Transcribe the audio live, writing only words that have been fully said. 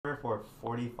timer for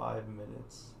 45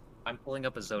 minutes. I'm pulling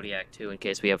up a Zodiac too in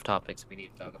case we have topics we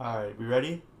need to talk about. Alright, we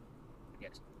ready?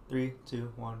 Yes. 3,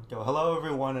 2, 1, go. Hello,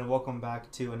 everyone, and welcome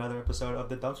back to another episode of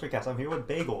the Dumpster Cast. I'm here with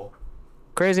Bagel.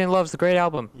 Crazy in Love's the great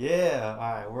album. Yeah,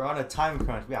 alright, we're on a time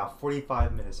crunch. We have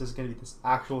 45 minutes. This is going to be this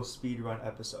actual speedrun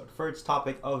episode. First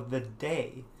topic of the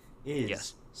day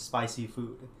is spicy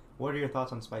food. What are your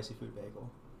thoughts on spicy food, Bagel?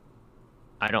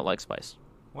 I don't like spice.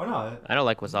 Why not? I don't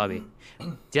like wasabi.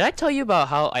 Did I tell you about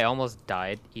how I almost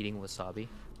died eating wasabi?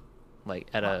 Like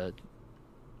at I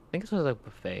think this was a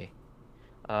buffet.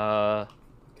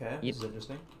 Okay, this is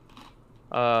interesting.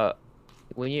 I'm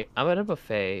at a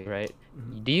buffet, right?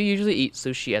 Mm-hmm. Do you usually eat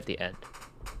sushi at the end?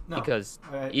 No. Because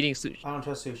eating sushi. I don't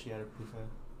trust sushi at a buffet.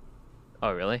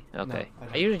 Oh, really? Okay. No,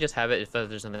 I usually just have it if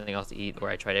there's nothing else to eat or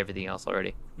I tried everything else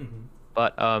already. Mm-hmm.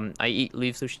 But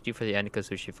leave sushi for the end because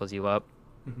sushi fills you up.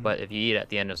 Mm-hmm. But if you eat at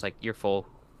the end, it's like you're full.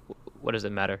 What does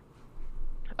it matter?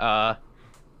 So I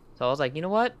was like, you know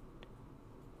what?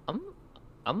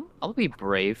 I'll be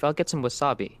brave. I'll get some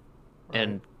wasabi. Right.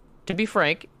 And to be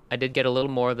frank, I did get a little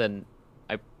more than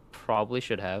I probably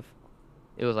should have.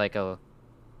 It was like a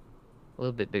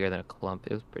little bit bigger than a clump.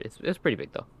 It was pretty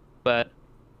big though. But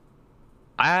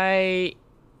I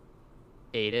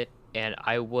ate it and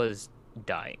I was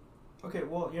dying. Okay,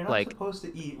 well, you're not supposed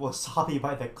to eat wasabi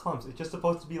by the clumps. It's just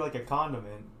supposed to be like a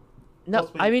condiment. No,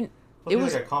 I mean, it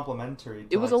was like a complimentary.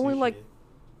 It was only sushi.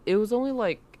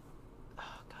 like,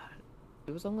 oh god,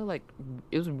 it was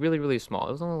really really small.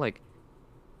 It was only like,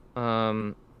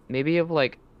 maybe of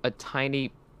like a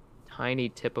tiny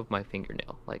tip of my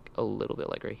fingernail, like a little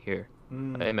bit, like right here.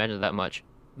 I imagine that much.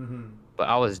 Mm-hmm. But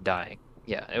I was dying.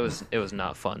 Yeah, it was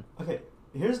not fun. Okay,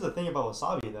 here's the thing about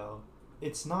wasabi though.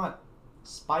 It's not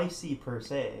spicy per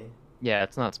se. Yeah,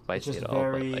 it's not spicy it's just at all.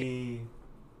 Very,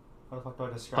 how the fuck do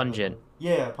I describe pungent. it?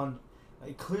 Yeah, pungent.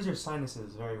 It clears your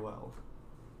sinuses very well.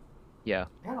 Yeah.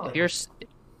 Like if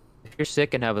you're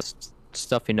sick and have a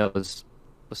stuffy nose,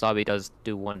 wasabi does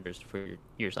do wonders for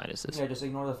your sinuses. Yeah, just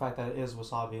ignore the fact that it is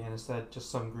wasabi and instead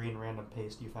just some green random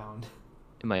paste you found.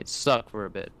 It might suck for a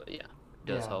bit, but yeah, it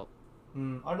does help.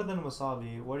 Other than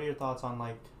wasabi, what are your thoughts on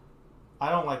like? I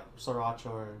don't like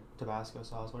sriracha or Tabasco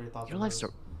sauce. What are your thoughts? You don't on like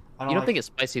those? You don't think it's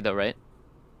spicy though, right?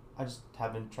 I just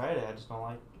haven't tried it. I just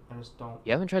don't.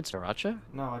 You haven't tried sriracha?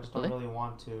 No, I just don't really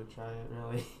want to try it.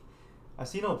 Really, I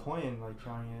see no point in like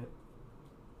trying it.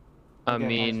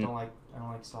 Again, I don't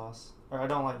like sauce, or I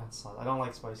don't like not sauce. I don't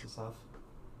like spicy stuff.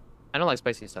 I don't like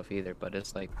spicy stuff either, but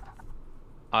it's like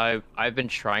I've been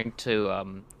trying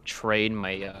to train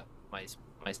my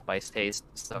my spice taste,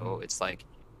 so it's like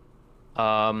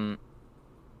you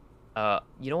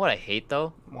know what I hate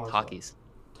though? Takis.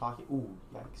 Taki? Ooh,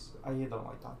 yikes! I don't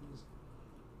like Takis.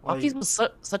 Takis was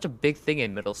such a big thing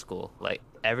in middle school. Like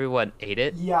everyone ate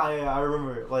it. Yeah, I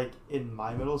remember. Like in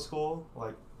my middle school,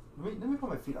 like let me put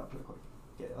my feet up real quick.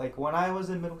 Okay, like when I was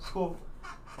in middle school,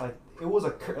 like it was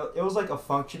like a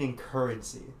functioning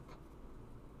currency.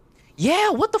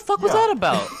 Yeah, what the fuck was that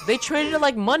about? They traded it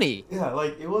like money. Yeah,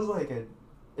 like it was like it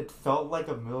felt like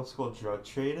a middle school drug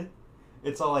trade.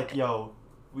 It's all like, yo,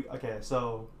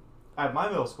 so at my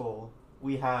middle school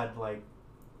we had like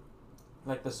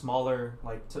the smaller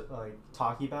like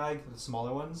Taki bags, the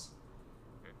smaller ones,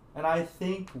 and I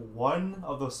think one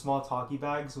of those small Taki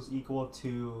bags was equal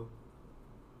to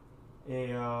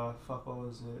what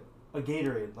was it? A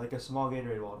Gatorade, like a small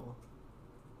Gatorade bottle.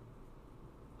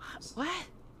 What?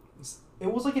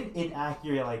 It was like an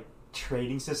inaccurate like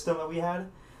trading system that we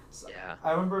had. So yeah.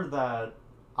 I remember that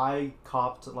I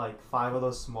copped like 5 of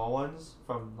those small ones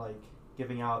from like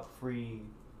giving out free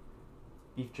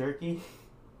beef jerky,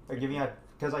 or giving out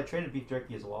because I traded beef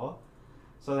jerky as well.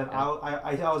 So then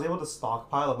I was able to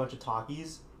stockpile a bunch of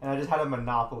Takis, and I just had a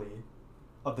monopoly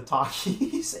of the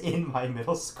Takis in my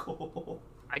middle school.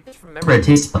 I just remember it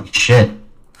tastes like shit.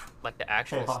 Like the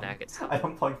actual snack itself. I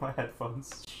unplugged my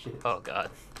headphones. Shit. Oh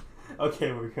god.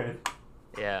 Okay, we're good.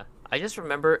 Yeah, I just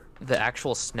remember the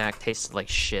actual snack tasted like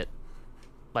shit.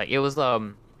 Like it was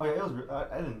Oh yeah, it was.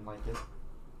 I didn't like it.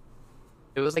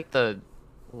 It was like the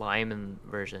lime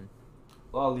version.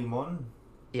 La limon.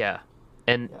 Yeah,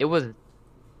 and it was.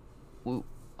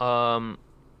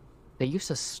 They used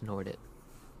to snort it.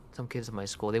 Some kids in my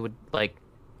school, they would like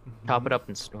chop it up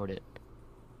and snort it.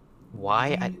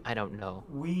 Why? I don't know.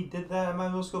 We did that in my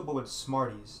middle school, but with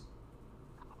Smarties.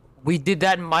 We did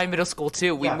that in my middle school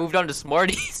too. We moved on to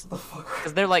Smarties.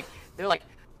 Because they're like,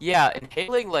 yeah,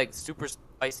 inhaling like super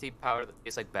spicy powder that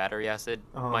tastes like battery acid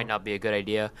might not be a good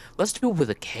idea. Let's do it with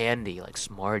a candy like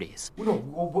Smarties. No,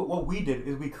 what we did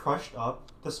is we crushed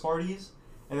up the Smarties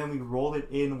and then we rolled it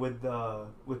in with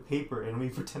paper and we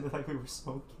pretended like we were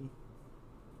smoking.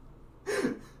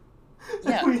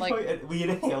 Like, we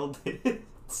inhaled it.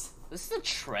 this is a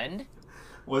trend.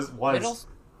 Was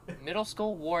Middle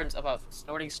school warns about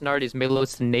snorting Smarties may lead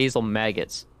to nasal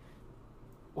maggots.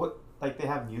 what? Like they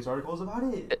have news articles about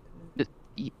it.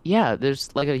 Yeah,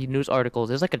 there's like a news article.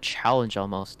 There's like a challenge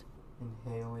almost.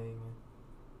 Inhaling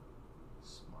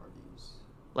Smarties.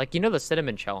 Like, you know the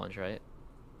cinnamon challenge, right?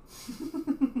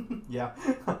 Yeah.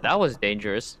 That was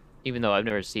dangerous, even though I've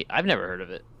never heard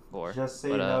of it before. Just say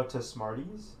But, no to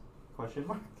Smarties? Question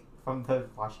mark from the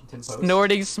Washington Post.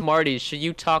 snorting Smarties. Should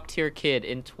you talk to your kid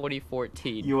in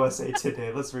 2014? USA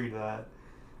Today. Let's read that.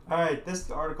 All right, this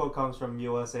article comes from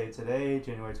USA Today,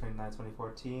 January 29,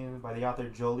 2014, by the author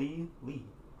Jolie Lee.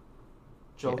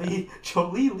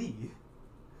 Jolie Lee.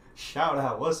 Shout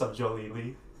out. What's up, Jolie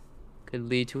Lee? Could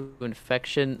lead to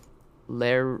infection,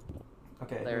 okay,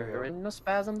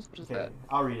 spasms. What is Okay, that?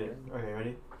 I'll read it. Okay,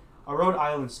 ready? A Rhode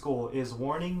Island school is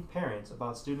warning parents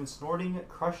about students snorting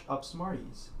crushed up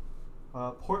Smarties.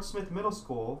 Portsmouth Middle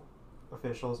School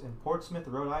officials in Portsmouth,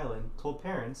 Rhode Island, told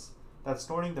parents that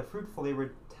snorting the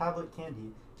fruit-flavored tablet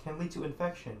candy can lead to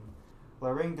infection,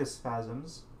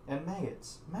 laryngospasms, and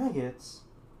maggots. Maggots?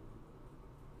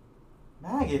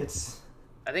 Maggots?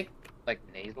 I think like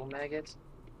nasal maggots.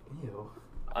 Ew.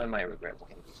 I might regret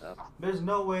looking this up. There's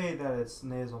no way that it's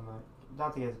nasal mag...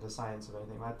 Not to get into the science of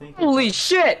anything, but I think... Holy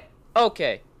shit!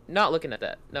 Okay, not looking at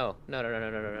that. No.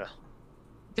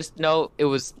 Just no. It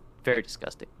was very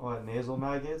disgusting. What, nasal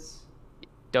maggots?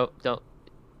 Don't.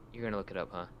 You're gonna look it up,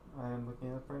 huh? I am looking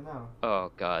it up right now.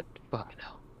 Oh God, fucking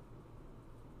hell.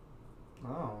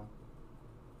 Oh.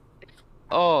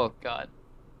 Oh God.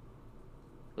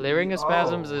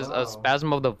 Laryngospasms is wow. a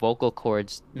spasm of the vocal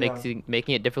cords, Yeah.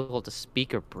 making it difficult to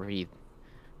speak or breathe.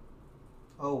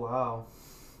 Oh wow.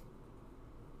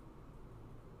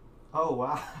 Oh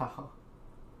wow.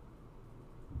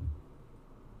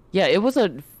 Yeah, it was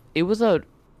a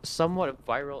somewhat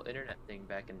viral internet thing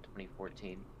back in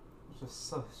 2014. Just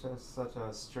such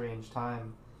a strange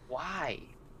time. Why?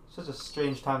 Such a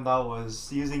strange time that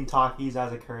was, using Takis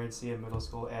as a currency in middle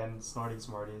school and snorting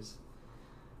Smarties.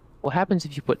 What happens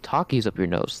if you put Takis up your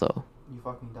nose, though? You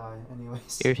fucking die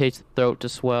anyways. Irritates the throat to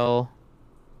swell.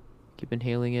 Keep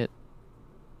inhaling it.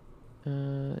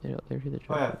 It'll irritate the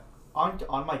Oh throat. yeah.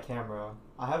 On my camera,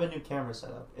 I have a new camera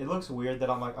setup. It looks weird that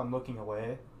I'm looking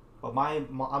away, but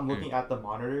I'm looking at the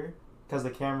monitor because the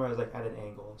camera is like at an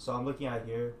angle. So I'm looking at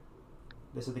here.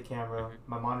 This is the camera.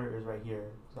 My monitor is right here,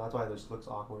 so that's why this looks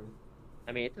awkward.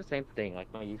 I mean, it's the same thing. Like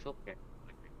my usual camera.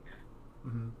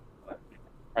 Mm-hmm.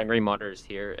 Primary monitor is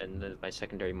here, and then my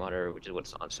secondary monitor, which is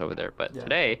what's on over there. But Yeah.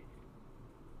 today, I'm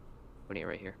putting it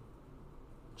right here.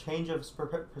 Change of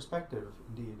perspective,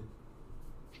 indeed.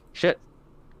 Shit.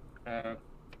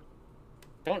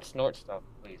 Don't snort stuff,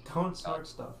 please. Don't snort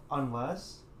stuff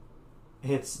unless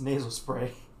it's nasal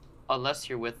spray. Unless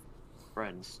you're with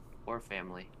friends or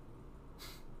family.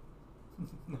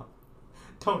 No,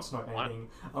 don't snort anything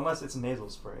unless it's nasal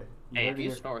spray. Hey, if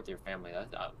you snort with your family,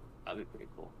 that'd be pretty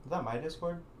cool. Is that my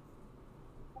Discord?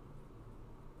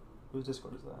 Whose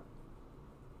Discord is that?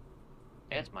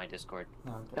 It's my Discord.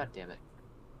 Oh, okay. God damn it.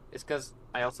 It's because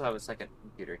I also have a second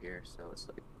computer here, so it's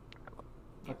like...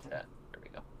 Okay. That. There we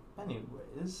go.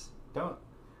 Anyways, don't.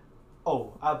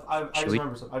 Oh, I just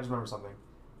remember something.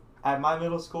 At my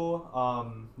middle school,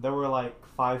 there were like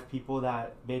 5 people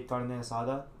that made carne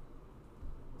asada.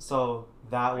 So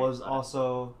that was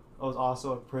also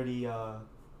a pretty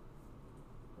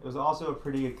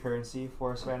good currency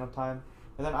for a span of time.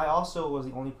 And then I also was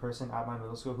the only person at my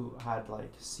middle school who had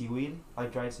like seaweed,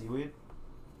 like dried seaweed.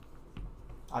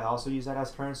 I also used that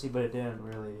as currency, but it didn't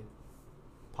really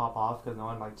pop off because no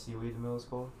one liked seaweed in middle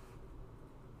school.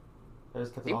 I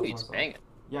just kept it all to myself. Banging.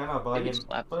 Yeah, I know, but like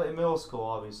in middle school,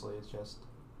 obviously, it's just.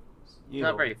 It's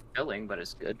not very filling, but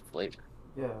it's good flavor.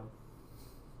 Yeah.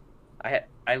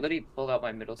 I literally pulled out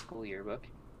my middle school yearbook.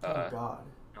 Oh God.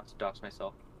 Not to dox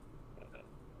myself.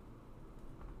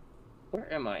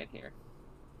 Where am I in here?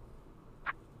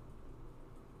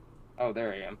 Oh,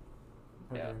 there I am.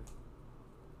 Okay. Yeah.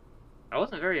 I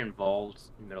wasn't very involved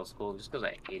in middle school just because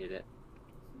I hated it.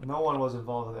 No one was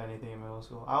involved with anything in middle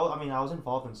school. I mean, I was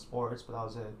involved in sports, but that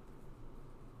was it.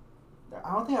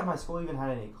 I don't think my school even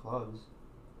had any clubs.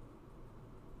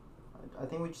 I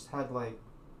think we just had like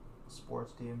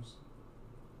sports teams.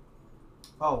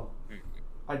 Oh,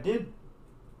 I did.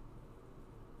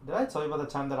 Did I tell you about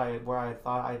the time that where I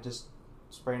thought I just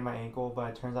sprained my ankle, but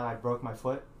it turns out I broke my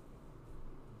foot?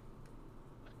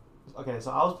 Okay, so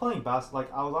I was playing I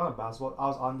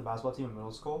was on the basketball team in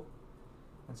middle school,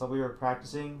 and so we were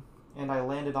practicing, and I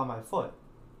landed on my foot.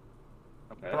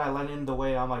 Okay. But I landed in the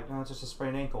way I'm like, no, it's just a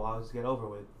sprained ankle. I'll just get over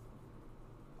with.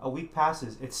 A week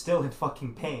passes. It's still in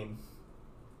fucking pain.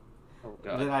 Oh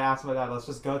And then god. I asked my dad, let's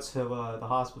just go to the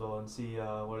hospital and see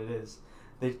what it is.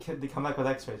 They come back with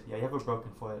X-rays. Yeah, you have a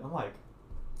broken foot. I'm like,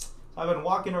 so I've been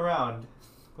walking around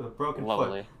with a broken foot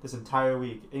Lovely. this entire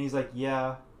week, and he's like,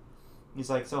 yeah. He's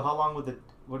like, so how long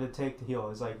would it take to heal?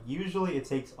 He's like, usually it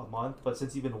takes a month, but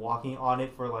since you've been walking on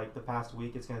it for like the past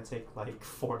week, it's gonna take like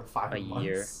 4 to 5 A months.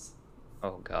 year.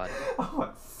 Oh god. I'm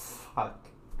like, fuck.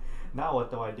 Now what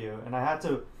do I do? And I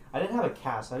didn't have a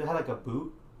cast. I just had like a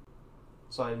boot,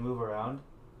 so I'd move around.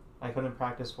 I couldn't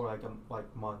practice for like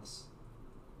months.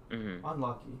 Mm-hmm.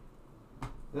 Unlucky.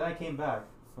 Then I came back.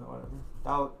 But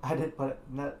whatever.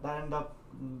 That ended up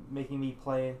making me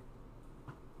play.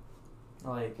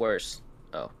 Like Worse.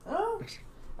 Oh.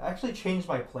 I actually changed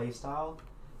my play style.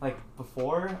 Like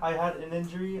before I had an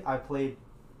injury, I played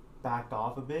backed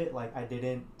off a bit. Like I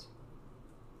didn't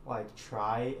like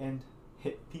try and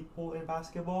hit people in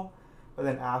basketball. But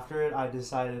then after it, I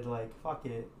decided like fuck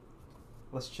it,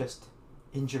 let's just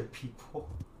injure people.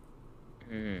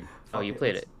 Mm. Fuck Oh, you it,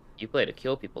 played let's- it. You play to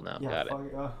kill people now. Yeah, Got fuck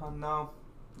it. No,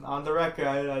 on the record,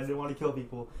 I didn't want to kill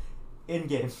people. In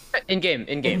game. it. In game.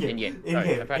 In game. In game. In Sorry,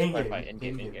 game. I tried to In clarify. game.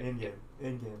 In game. In game.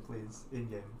 In game, please. In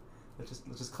game. Let's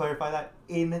just clarify that.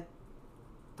 In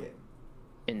game.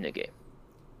 In the game.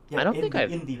 Yeah, I don't in think the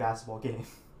I've- indie basketball game.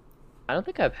 I don't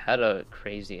think I've had a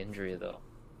crazy injury though.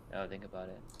 Now I think about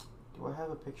it. Do I have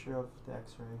a picture of the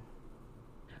X-ray?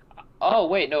 Oh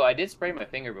wait, no, I did sprain my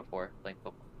finger before playing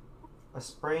football. A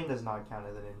sprain does not count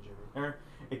as an injury. Or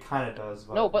it kind of does,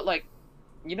 but No, but like,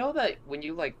 you know that when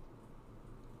you try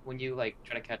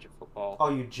to catch a football. oh,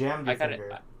 you jammed your I got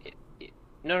finger.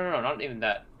 No, not even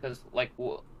that. Because like,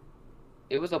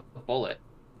 it was a bullet.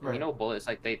 Right. You know, bullets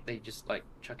like they just like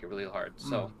chuck it really hard. So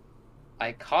Mm.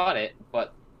 I caught it,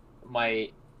 but my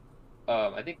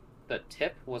I think the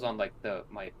tip was on like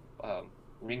my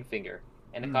ring finger,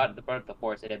 and it got the part of the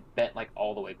force, and it bent like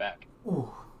all the way back,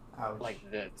 Ooh, ouch.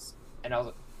 like this. And I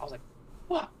was like,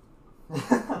 what?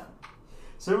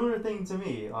 Similar thing to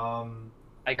me.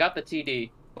 I got the TD,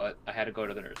 but I had to go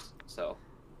to the nurse. So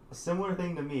A similar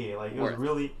thing to me. Like it Worth. was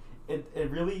really,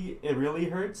 it really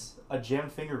hurts. A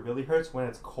jammed finger really hurts when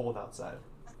it's cold outside.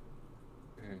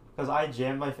 Mhm. Because I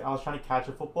was trying to catch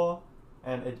a football,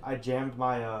 and I jammed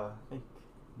my I think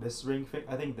this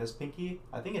I think this pinky.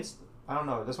 I think I don't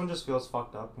know. This one just feels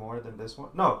fucked up more than this one.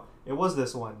 No, it was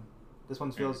this one. This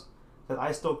one feels because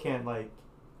I still can't like.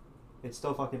 It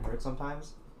still fucking hurts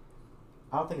sometimes.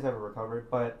 I don't think it's ever recovered,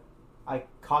 but I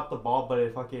caught the ball, but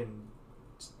it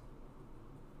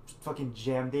fucking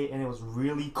jammed it, and it was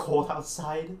really cold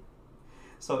outside,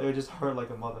 so it just hurt like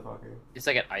a motherfucker. it's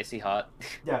like an icy hot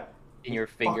Yeah, in your it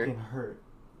finger. fucking hurt.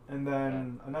 And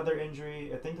then another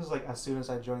injury. I think this was like as soon as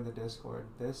I joined the Discord.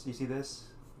 You see this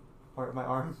part of my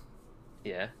arm?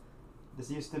 Yeah. This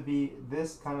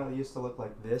kind of used to look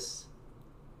like this.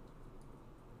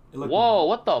 Whoa!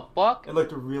 What the fuck? It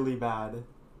looked really bad.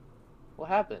 What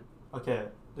happened? Okay,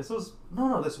 this was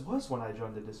this was when I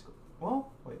joined the Discord.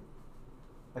 Well, wait.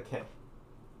 Okay.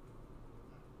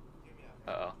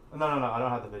 Uh No, I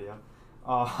don't have the video.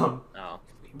 oh. Oh.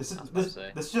 This is I was about to this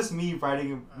say. this is just me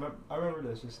writing. I remember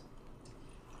this. Just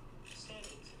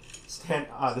stand.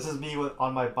 This is me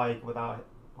on my bike without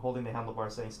holding the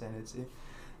handlebar, saying "stand it." See,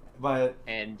 but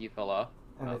And you fell off.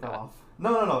 and Oh, they fell God. off.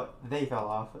 No. They fell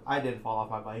off. I didn't fall off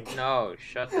my bike. No,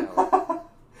 shut the hell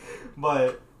up.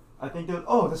 But I think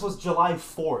this was July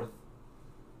 4th.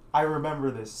 I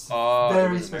remember this Oh, it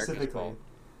very was America's specifically. fault.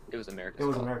 It was America's It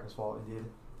was fault. America's fault, indeed.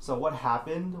 So what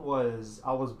happened was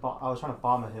I was trying to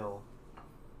bomb a hill.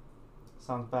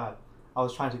 Sounds bad. I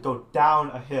was trying to go down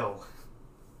a hill,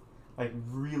 like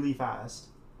really fast,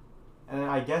 and then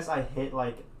I guess I hit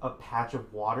like a patch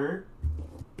of water.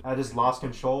 And I just lost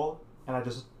control, and I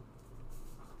just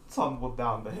tumbled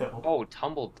down the hill. Oh,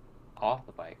 tumbled off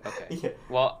the bike. Okay. Yeah.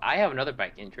 Well, I have another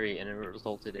bike injury, and it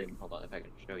resulted in. Hold on, if I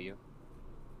can show you.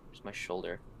 Just my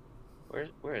shoulder.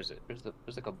 Where is it? There's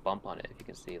like a bump on it. If you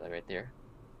can see, like right there.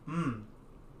 Hmm.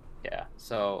 Yeah.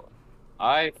 So,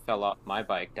 I fell off my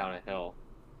bike down a hill,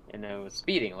 and I was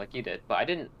speeding like you did, but I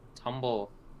didn't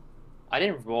tumble. I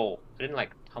didn't roll. I didn't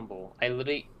like tumble. I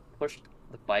literally pushed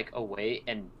the bike away,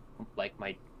 and like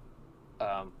my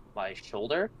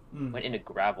shoulder went into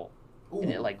gravel, and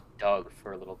it like dug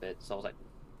for a little bit. So I was like,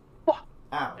 "Whoa!"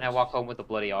 Ouch. And I walked home with a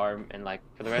bloody arm, and like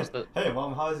for the rest of the Hey,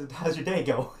 mom, how's your day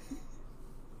go?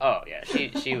 oh yeah,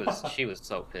 she was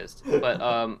so pissed. But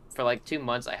for like 2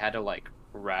 months, I had to like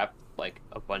wrap like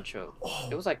a bunch of.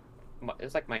 It was like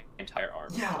my entire arm.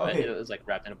 Yeah, But okay. it was like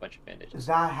wrapped in a bunch of bandages.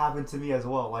 That happened to me as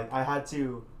well. Like I had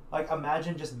to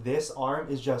imagine just this arm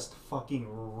is just fucking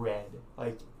red.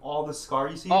 Like all the scar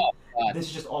you see, Oh God. this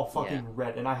is just all Yeah. fucking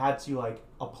red, and I had to like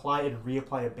apply and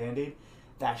reapply a band-aid.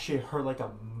 That shit hurt like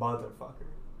a motherfucker.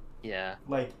 Yeah.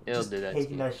 Like It'll just do that to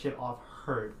taking you. that shit off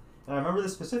hurt. And I remember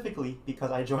this specifically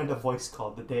because I joined a voice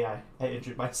call the day I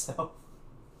injured myself.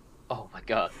 Oh my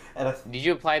God. And Did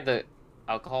you apply the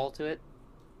alcohol to it?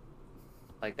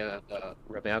 Like the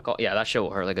rubbing alcohol? Yeah, that shit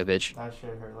will hurt like a bitch. that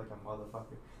shit hurt like a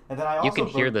motherfucker. And then You can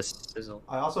hear the sizzle.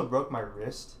 I also broke my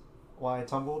wrist while I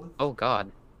tumbled. Oh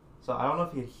God. So I don't know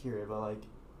if you could hear it, but like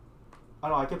I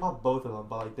don't know, I could pop both of them,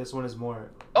 but like this one is more.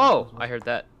 Oh, I heard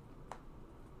that.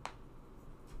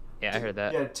 Yeah, I heard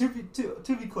that. Yeah,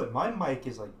 to be clear, my mic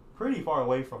is like pretty far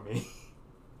away from me,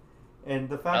 and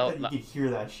the fact that you could hear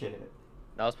that shit.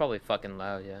 That was probably fucking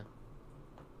loud. Yeah.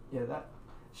 Yeah, that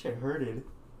shit hurted.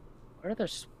 What other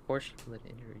sports-related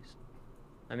injuries?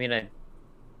 I mean,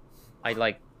 I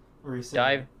like Recently.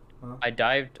 dived. Huh? I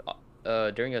dived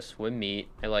during a swim meet.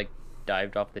 I like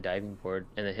dived off the diving board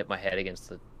and then hit my head against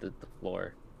the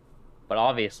floor. But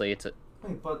obviously, it's a.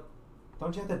 Wait, but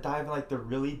don't you have to dive like the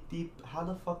really deep? How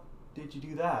the fuck did you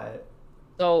do that?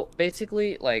 So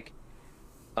basically, like,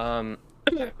 um,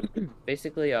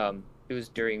 basically, it was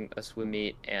during a swim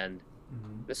meet, and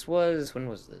Mm-hmm. this was when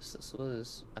was this? This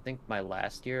was, I think, my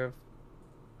last year of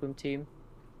swim team,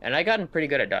 and I gotten pretty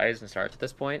good at dives and starts at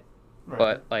this point. Right.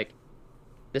 But like,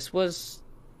 this was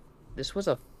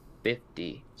a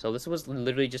 50, so this was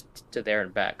literally just to there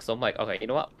and back. So I'm like, okay, you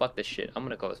know what? Fuck this shit. I'm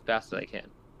gonna go as fast as I can.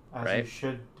 As Right? you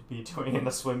should be doing in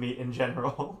a swim meet in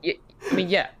general. Yeah, I mean,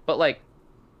 yeah, but like,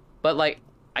 I like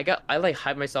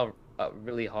hyped myself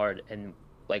really hard, and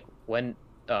like when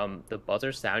the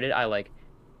buzzer sounded, I like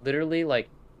literally like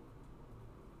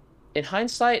in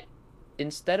hindsight,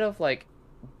 instead of like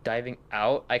diving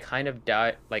out, I kind of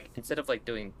dive like instead of like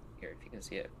doing here if you can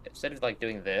see it, instead of like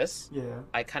doing this, Yeah.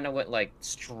 I kind of went like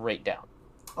straight down.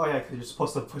 Oh yeah, because you're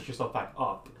supposed to push yourself back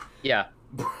up. Yeah,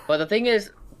 but the thing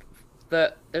is,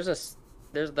 there's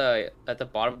the at the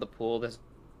bottom of the pool. There's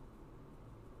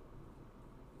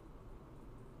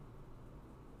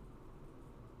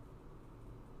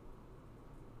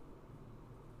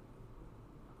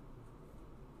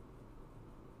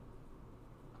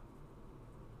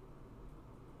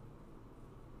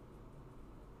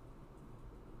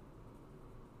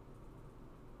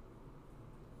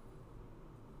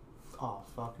Oh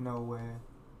fuck, no way.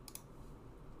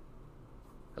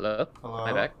 hello. Hello? Am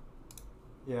I back?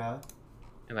 Yeah.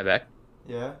 Am I back?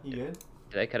 Yeah, you good?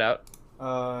 Did I cut out?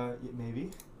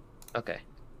 Maybe. Okay.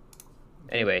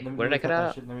 Anyway, Let me- where let did I me cut that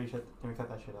out? shit- let me cut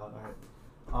that shit out.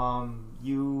 Alright.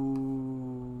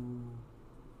 You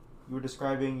were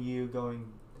describing you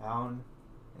going down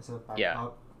instead of back Yeah.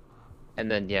 up. And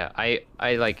then yeah, I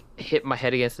like hit my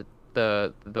head against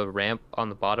the ramp on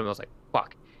the bottom. I was like,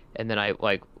 fuck. And then I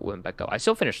like went back up. I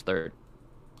still finished third.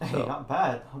 Hey, So not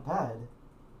bad, not bad.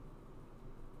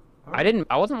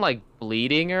 I wasn't like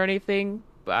bleeding or anything,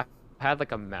 but I had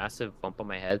like a massive bump on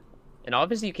my head. And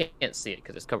obviously you can't see it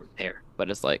because it's covered in hair, but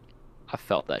it's like I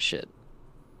felt that shit.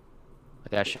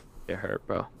 Like that shit hurt,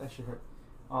 bro. That should hurt.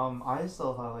 I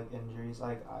still have like injuries.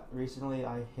 Like recently,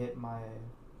 I hit my,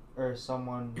 or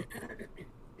someone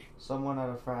at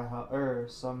a frat house, or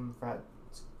some frat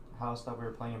house that we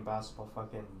were playing basketball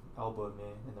fucking elbowed me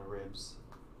in the ribs.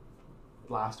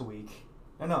 Last week.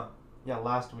 No, yeah,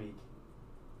 last week.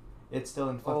 It's still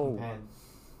in fucking Oh. pain.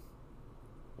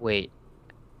 Wait,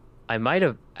 I might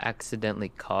have accidentally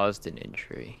caused an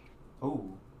injury.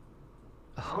 Ooh,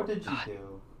 Oh what did you God,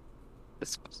 do?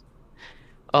 this was.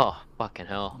 Oh fucking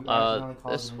hell. You accidentally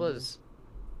caused This an injury? was.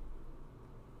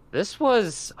 This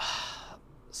was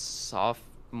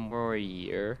sophomore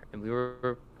year, and we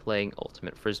were playing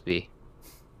Ultimate Frisbee,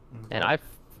 and Okay. I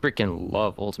freaking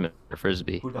love Ultimate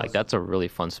Frisbee. Who Like doesn't? that's a really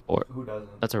fun sport. Who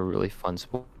doesn't? That's a really fun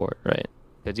sport, right?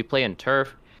 Because you play in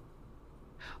turf.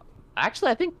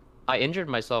 Actually, I think I injured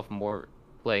myself more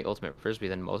playing Ultimate Frisbee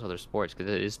than most other sports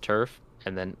because it is turf,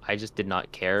 and then I just did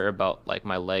not care about like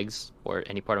my legs or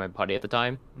any part of my body at the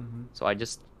time, Mm-hmm. so I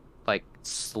just like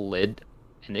slid,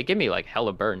 and it gave me like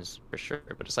hella burns for sure,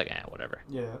 but it's like whatever.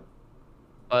 Yeah.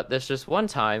 But there's just one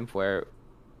time where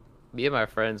me and my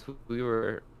friends we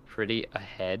were pretty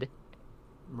ahead,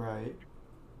 Right.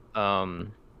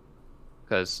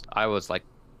 because I was like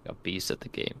a beast at the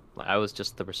game. Like, I was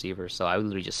just the receiver, so I would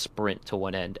literally just sprint to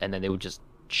one end, and then they would just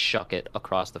chuck it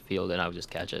across the field, and I would just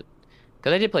catch it.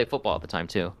 Because I did play football at the time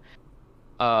too.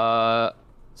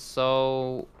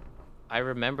 So I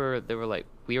remember they were like,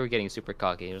 we were getting super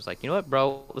cocky. It was like, you know what,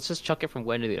 bro? Let's just chuck it from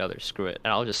one to the other. Screw it,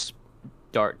 and I'll just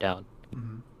dart down.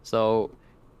 Mm-hmm. So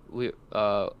we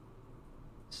uh,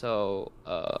 so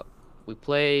we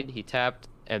played. He tapped,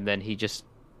 and then he just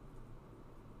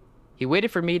he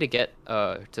waited for me to get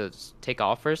take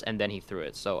off first, and then he threw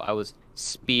it. So I was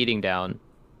speeding down,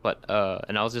 but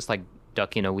and I was just like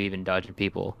ducking and weaving, dodging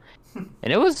people,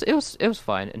 and it was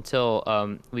fine until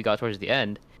we got towards the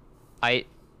end. I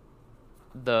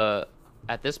the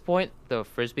At this point the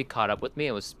frisbee caught up with me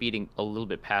and was speeding a little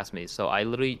bit past me, so I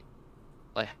literally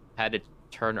like had to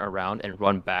turn around and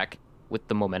run back with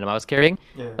the momentum I was carrying.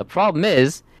 Yeah. The problem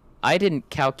is I didn't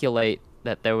calculate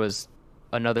that there was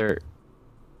another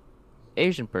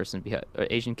Asian person behind, or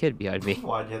Asian kid behind me.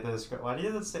 Why do you have to say? Why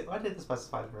did you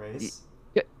specify the race?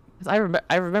 Yeah, 'cause I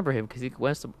remember him because he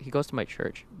goes to my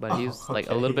church, but he was like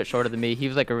a little Okay. bit shorter than me. He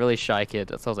was like a really shy kid,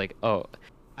 so I was like, oh,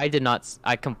 I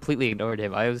completely ignored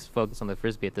him. I was focused on the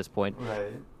frisbee at this point.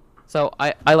 Right. So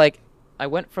I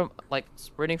went from like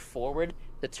sprinting forward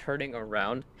to turning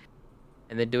around,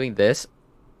 and then doing this,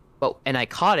 and I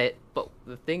caught it. But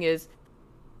the thing is,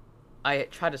 I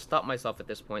tried to stop myself at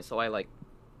this point, so I like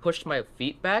pushed my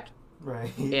feet back, Right.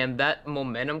 and that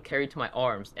momentum carried to my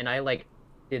arms, and I like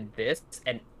did this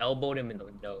and elbowed him in the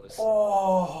nose.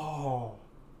 Oh.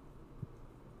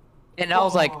 And Fuck. I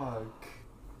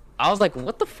was like,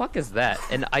 what the fuck is that?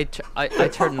 And I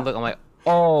turned and looked. I'm like,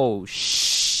 oh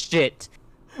shit!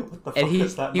 What the And fuck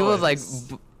is that he was like,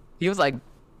 noise?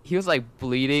 he was like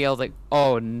bleeding. I was like,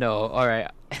 oh no, all right.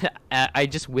 I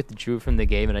just withdrew from the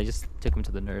game and I just took him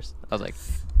to the nurse. I was like,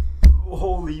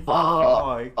 Holy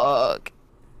fuck. fuck.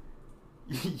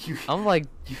 You, I'm like,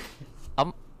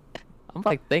 I'm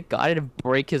like, thank God I didn't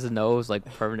break his nose like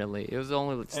permanently. It was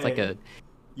only just like a.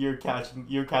 You're catching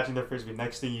the frisbee.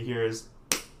 Next thing you hear is,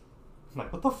 I'm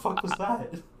like, what the fuck was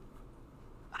that?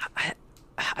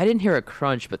 I didn't hear a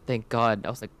crunch, but thank God. I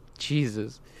was like,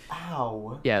 Jesus.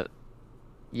 Ow. Yeah,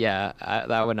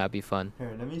 that would not be fun.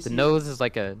 Here, let me The see. nose is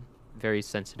like a very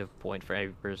sensitive point for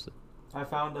every person. I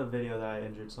found a video that I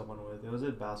injured someone with. It was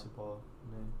in basketball.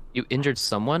 You injured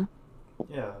someone?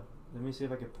 Yeah. Let me see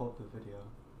if I can pull up the video.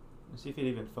 Let's see if it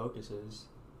even focuses.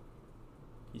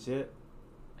 You see it?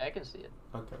 I can see it.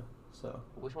 Okay. So.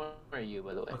 Which one are you,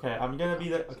 by the way? Okay, I'm gonna be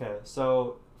the. Okay,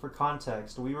 so for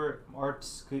context,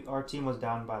 our team was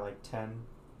down by like 10.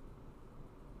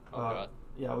 Oh God.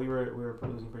 Yeah, we were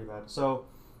losing pretty bad. So,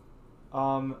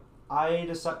 I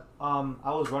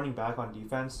was running back on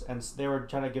defense, and they were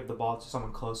trying to give the ball to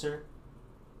someone closer,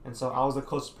 and so I was the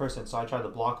closest person, so I tried to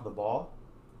block the ball,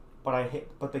 but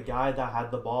the guy that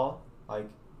had the ball like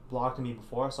blocked me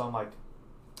before, so I'm like,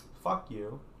 fuck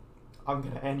you, I'm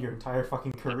gonna end your entire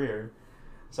fucking career.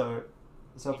 So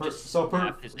for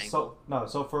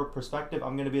perspective,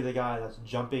 I'm gonna be the guy that's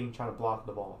jumping, trying to block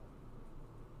the ball.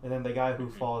 And then the guy who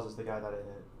falls is the guy that I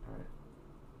hit. Alright.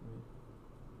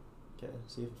 Okay,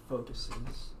 see if it focuses.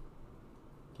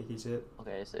 Okay, can you see it?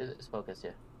 Okay, it's focused,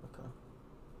 yeah. Okay.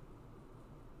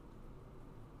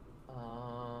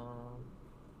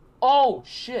 Oh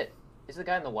shit! Is the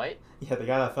guy in the white? Yeah, the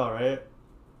guy that fell, right?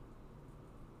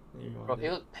 Bro, he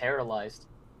was paralyzed.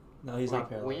 No, he's not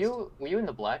paralyzed. Were you in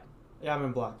the black Yeah, I'm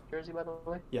in black. jersey, by the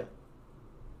way? Yeah.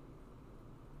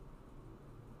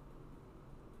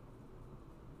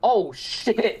 Oh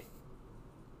shit!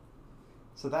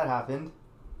 So that happened.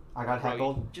 I got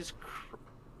heckled.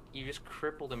 You just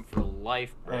crippled him for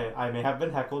life, bro. Hey, I may have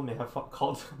been heckled, may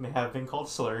have been called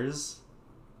slurs.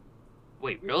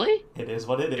 Wait, really? It is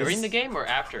what it is. During the game or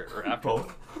after?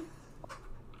 Both.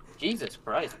 Jesus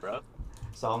Christ, bro.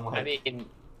 So I'm like, I mean,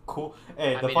 cool.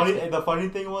 Hey, the funny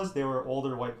thing was they were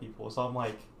older white people. So I'm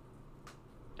like,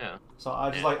 yeah. So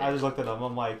I just looked at them.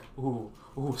 I'm like, ooh,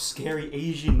 scary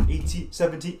Asian 18,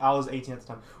 17. I was 18 at the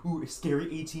time. Ooh,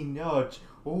 scary 18 nudge.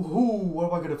 Ooh,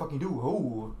 what am I gonna fucking do?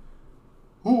 Ooh.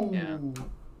 Yeah,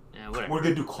 whatever. We're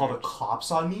gonna call the cops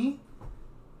on me?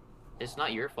 It's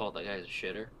not your fault that guy's a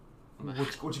shitter.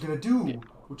 What you gonna do?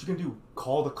 What you gonna do?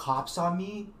 Call the cops on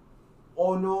me?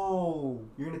 Oh no!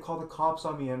 You're gonna call the cops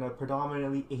on me in a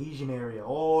predominantly Asian area.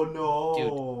 Oh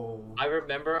no! Dude, I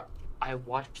remember I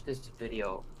watched this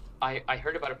video. I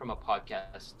heard about it from a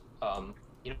podcast.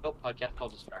 You know a podcast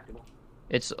called Distractable?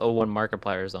 It's a one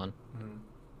Markiplier is on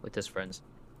with his friends.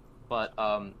 But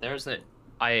I was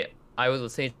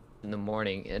listening in the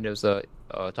morning and it was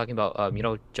talking about you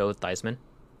know Joe Theismann?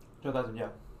 Joe Theismann, yeah.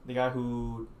 The guy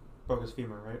who broke his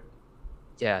femur, right?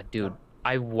 Yeah, dude.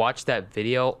 I watched that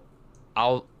video.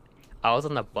 I was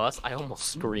on the bus. I almost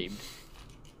screamed.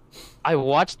 I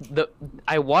watched a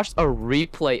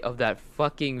replay of that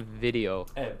fucking video,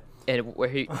 and where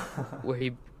he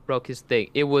broke his thing.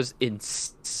 It was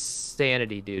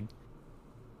insanity, dude.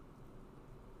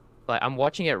 Like I'm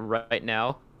watching it right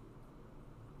now.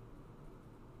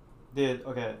 Dude,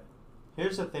 okay.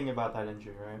 Here's the thing about that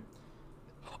injury, right?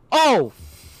 Oh,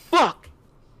 fuck!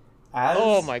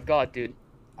 Oh as my god, dude.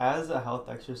 as a health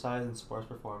exercise and sports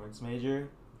performance major,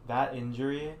 that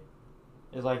injury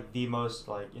is like the most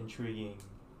like intriguing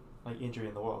like injury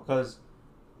in the world because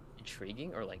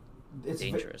Intriguing or like it's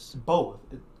dangerous? both.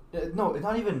 No, it's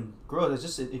not even gross. It's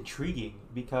just intriguing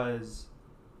because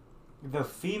the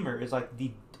femur is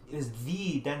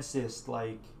the densest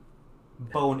like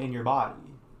bone in your body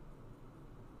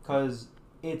because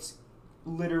it's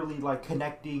literally like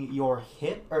connecting your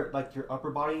hip or like your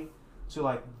upper body to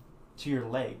like to your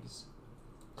legs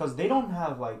because they don't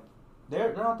have like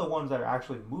they're not the ones that are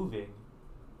actually moving.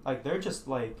 Like they're just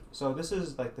like so. This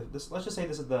is like this. Let's just say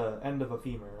this is the end of a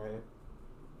femur, right?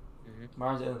 Mm-hmm.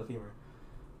 Arm's the end of the femur.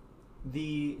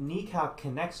 The kneecap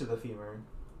connects to the femur,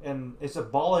 and it's a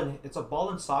ball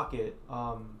and socket.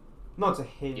 No, it's a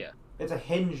hinge. Yeah. It's a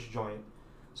hinge joint.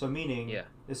 So meaning Yeah.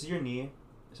 this is your knee,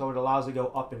 so it allows it to go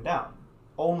up and down,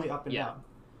 only up and Yeah. down.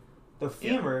 The Yeah.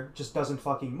 femur just doesn't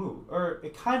fucking move, or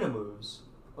it kind of moves,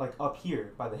 like up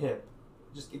here by the hip.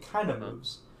 Just it kind of Uh-huh.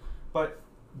 moves, but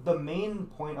the main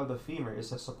point of the femur is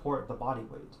to support the body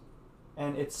weight,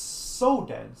 and it's so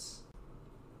dense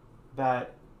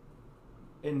that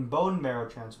in bone marrow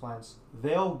transplants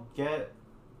they'll get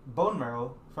bone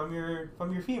marrow from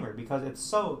your femur because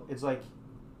it's like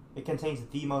it contains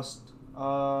the most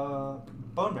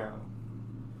bone marrow.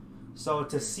 So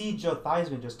to see Joe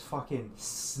Theismann just fucking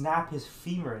snap his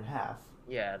femur in half,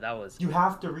 Yeah, that was. you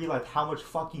have to realize how much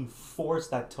fucking force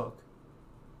that took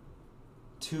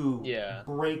to Yeah.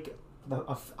 break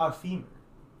a femur.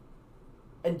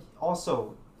 And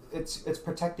also, it's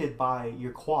protected by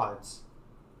your quads,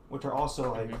 which are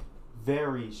also like Mhm.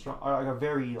 very strong, or like a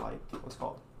very like what's it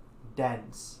called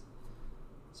dense.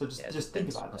 So Yeah, it's just think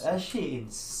dense about it. muscle. That shit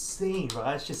insane, bro.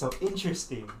 That's just so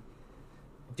interesting.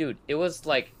 Dude, it was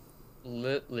like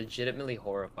legitimately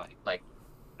horrifying. Like,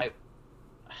 I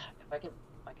if I can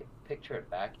picture it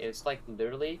back, it's like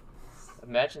literally.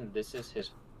 Imagine this is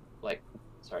his, like,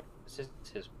 sorry, this is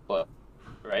his foot,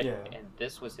 right? Yeah. And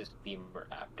this was his femur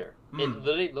after. It Mm.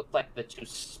 literally looked like the two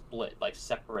split, like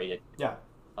separated. Yeah.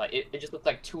 Like it just looked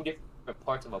like two different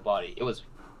parts of a body. It was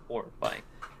horrifying.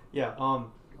 Yeah.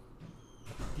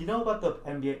 Do you know about the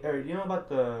NBA or do you know about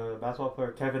the basketball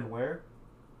player Kevin Ware?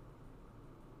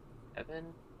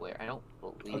 Evan, where I don't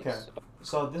believe Okay. so.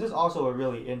 So this is also a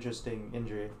really interesting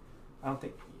injury. I don't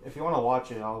think if you want to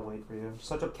watch it, I'll wait for you.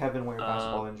 Such a Kevin Ware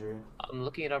basketball injury. I'm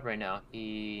looking it up right now.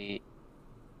 He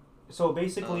So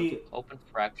basically, open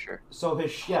fracture. so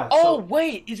his yeah. Oh So,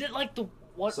 wait, is it like the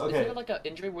what? So, Is okay. it like an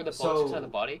injury where the bone So- sticks out of the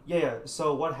body? yeah.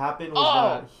 So what happened was Oh,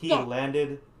 that he fuck.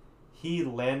 landed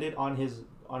on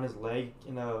his leg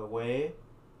in a way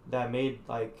that made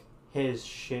like his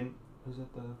shin. Was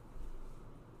it the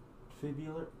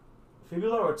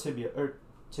fibula or tibia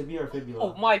or fibula?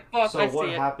 Oh my fuck! So I what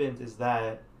see it. happened is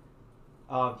that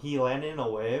he landed in a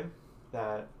way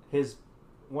that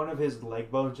one of his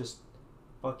leg bones just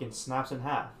fucking snaps in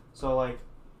half. So like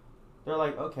they're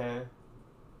like, okay,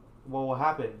 well what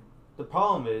happened? The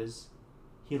problem is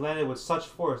he landed with such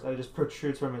force that it just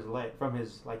protrudes from his leg from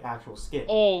his like actual skin.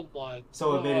 Oh my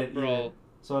So it god, made it bro. even,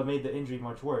 so it made the injury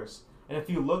much worse. And if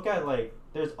you look at like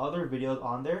there's other videos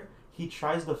on there, he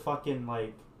tries to fucking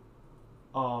like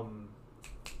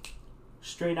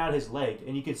straighten out his leg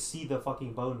and you could see the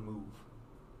fucking bone move.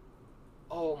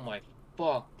 Oh my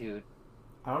fuck, dude.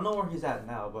 I don't know where he's at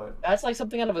now, but That's like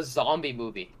something out of a zombie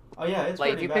movie. oh yeah, it's Like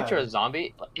if pretty you bad. picture a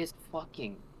zombie, it's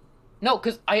fucking. No,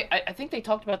 because I think they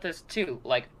talked about this too.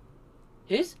 Like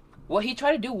what he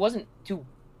tried to do wasn't too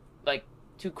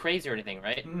crazy or anything,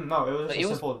 right? No, it was But just it a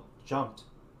was- simple jump.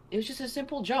 It was just a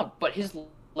simple jump, but his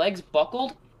legs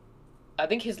buckled. I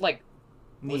think his like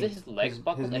Was it his legs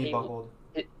buckled His and knee he- buckled.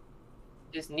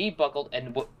 his knee buckled,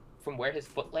 and from where his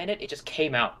foot landed, it just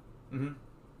came out, Mm-hmm.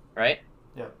 right?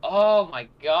 Yeah. Oh my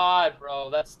god, bro,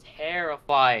 that's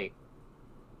terrifying.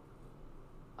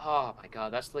 Oh my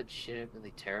god, that's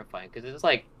legitimately terrifying because it's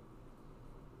like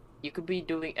you could be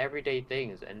doing everyday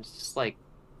things, and it's just like,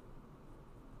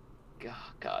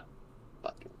 God,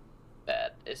 fucking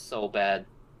bad. It's so bad.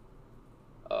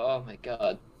 Oh my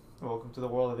god. Welcome to the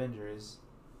world of injuries.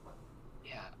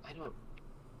 Yeah,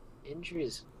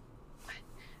 injuries.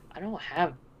 I don't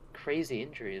have crazy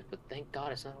injuries, but thank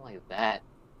God it's nothing like that.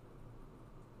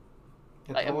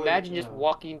 It's Like, always- imagine just yeah.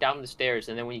 walking down the stairs,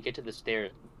 and then when you get to the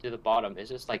stairs, to the bottom, it's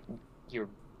just like your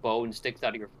bone sticks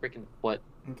out of your freaking foot.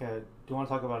 Okay. Do you want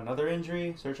to talk about another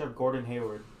injury? Search up Gordon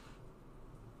Hayward.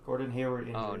 Gordon Hayward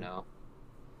injury. Oh no.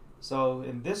 So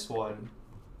in this one,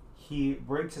 he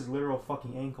breaks his literal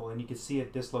fucking ankle, and you can see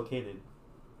it dislocated.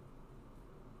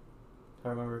 If I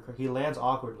remember correctly, he lands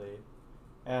awkwardly,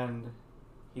 and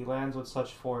he lands with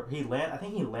such force. I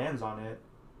think he lands on it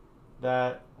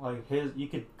that like you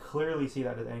could clearly see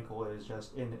that his ankle is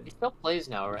just in He it. still plays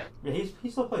now, right? Yeah, he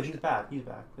still plays. He's back. He's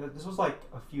back. This was like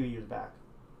a few years back.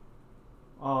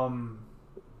 Um,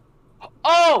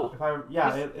 Oh! if I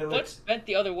yeah, His it foot's looks bent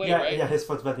the other way, yeah right? yeah his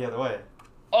foot's bent the other way.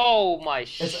 Oh my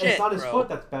shit, It's not his bro. foot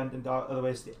that's bent in the other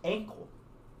way. It's the ankle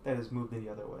that is moved in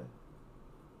the other way.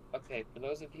 Okay, for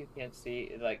those of you who can't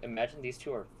see, like, imagine these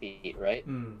two are feet, right?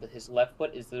 Mm. But his left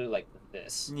foot is literally like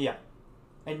this. Yeah.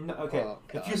 And okay, Oh,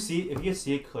 if God. you can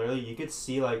see it clearly, you could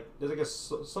see like there's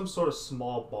like some sort of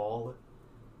small ball.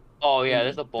 Oh yeah, And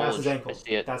there's a bulge. that's his ankle. I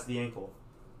see it. That's the ankle.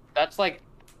 That's like,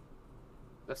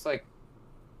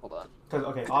 hold on. Because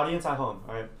okay, audience at home,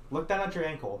 all right, look down at your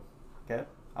ankle. Okay,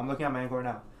 I'm looking at my ankle right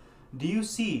now. Do you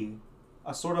see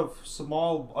a sort of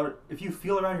small, or if you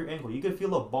feel around your ankle, you could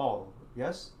feel a ball.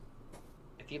 Yes.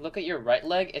 If you look at your right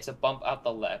leg, it's a bump out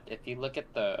the left. If you look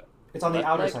at the It's on the left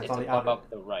outer leg, side. It's it's on a the bump outer. out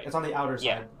the right. It's on the outer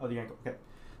Yeah. side of the ankle. Okay.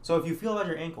 So if you feel at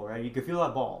your ankle, right, you can feel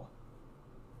that ball.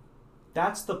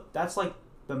 That's like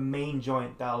the main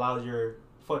joint that allows your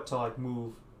foot to like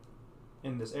move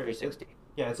in this area. 360.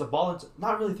 Yeah, it's a ball and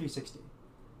not really 360.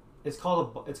 It's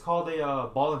called a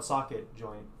ball and socket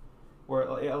joint, where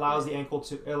it allows the ankle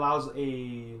to it allows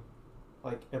a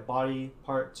body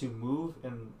part to move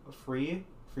and freely,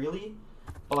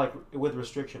 but like with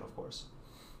restriction, of course.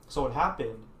 So what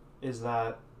happened is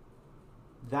that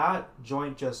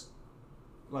joint just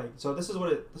like so this is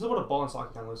what a ball and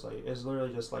socket kind of looks like. It's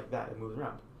literally just like that. It moves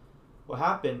around. What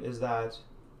happened is that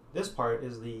this part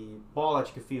is the ball that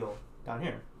you can feel down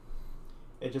here.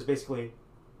 It just basically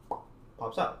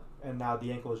pops out, and now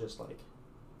the ankle is just like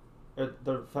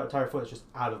the entire foot is just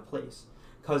out of place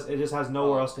because it just has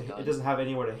nowhere else to. It doesn't have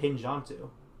anywhere to hinge onto.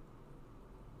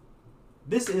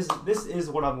 This is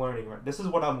what I'm learning, right? This is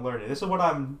what I'm learning. This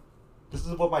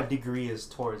is what my degree is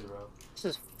towards, bro. This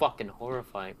is fucking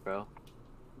horrifying, bro.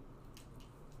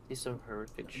 See some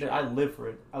horrific shit. I live for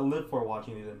it. I live for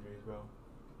watching these injuries, bro.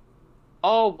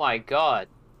 Oh my god.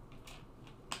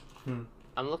 Hmm.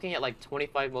 I'm looking at like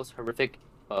 25 most horrific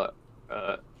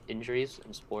injuries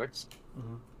in sports.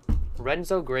 Mm-hmm.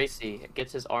 Renzo Gracie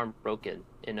gets his arm broken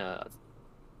in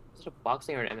is it a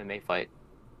boxing or an MMA fight?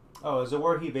 Oh, is it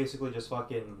where he basically just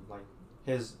fucking like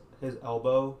his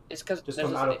elbow It's because just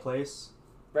comes out of place?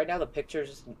 Right now the picture is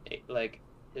just like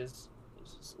his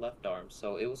left arm,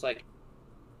 so it was like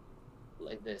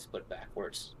this but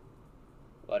backwards.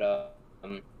 But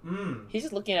he's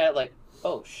just looking at it like,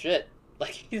 oh shit,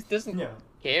 like he doesn't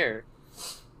care.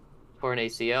 Torn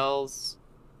ACLs.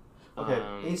 Okay,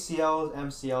 ACLs,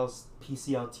 MCLs,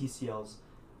 PCL, TCLs.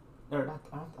 Or not,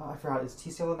 I forgot. Is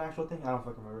TCL an actual thing? I don't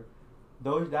fucking remember.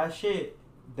 That shit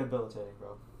debilitating,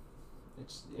 bro.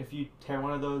 It's if you tear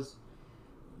one of those,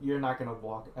 you're not gonna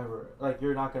walk ever. Like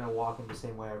you're not gonna walk in the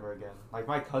same way ever again. Like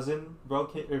my cousin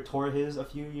tore his a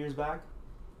few years back.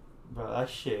 Bro, that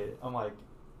shit. I'm like,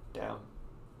 damn,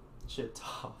 shit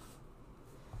tough.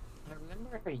 I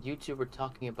remember a YouTuber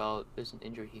talking about there's an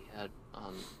injury he had.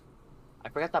 I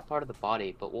forgot that part of the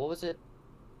body, but what was it?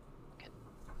 Okay.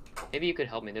 Maybe you could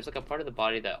help me. There's like a part of the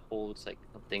body that holds like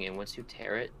something, and once you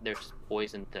tear it, there's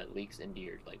poison that leaks into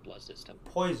your like blood system.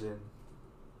 Poison.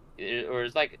 Or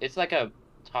it's like a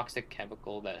toxic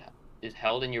chemical that is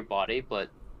held in your body, but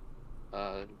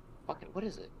fucking what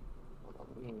is it?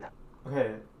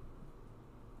 Okay.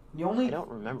 I don't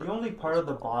remember. The only part of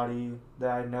the body that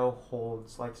I know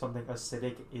holds like something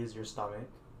acidic is your stomach.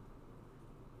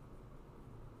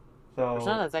 So it's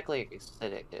not exactly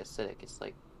acidic. It's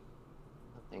like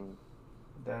nothing.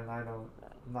 Then I'm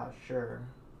not sure.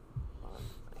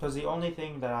 Because the only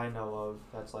thing that I know of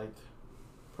that's like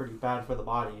pretty bad for the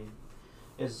body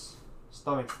is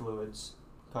stomach fluids.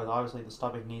 Because obviously the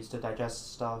stomach needs to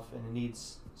digest stuff and it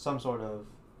needs some sort of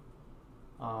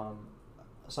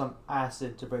some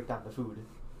acid to break down the food.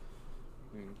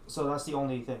 So that's the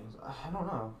only thing. I don't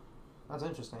know. That's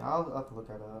interesting. I'll have to look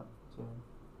at that soon.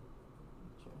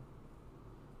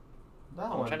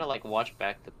 I'm trying to like watch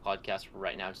back the podcast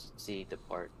right now to see the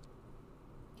part.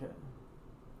 Okay.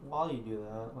 While you do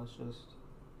that, let's just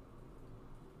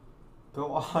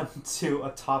go on to a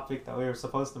topic that we were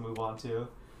supposed to move on to.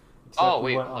 Oh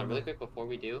wait, hold on, really quick before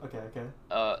we do.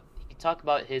 Okay. He talked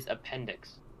about his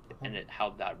appendix and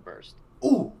how that burst.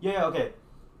 Ooh, yeah, okay.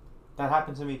 That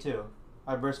happened to me too.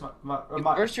 I burst my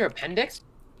burst your appendix?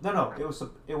 No, it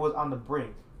was on the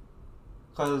brink.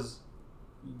 Cause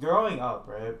growing up,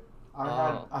 right,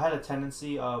 I had a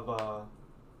tendency of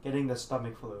getting the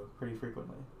stomach flu pretty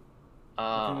frequently.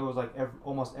 I think it was like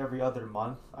almost every other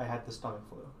month I had the stomach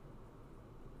flu.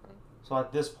 So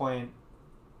at this point,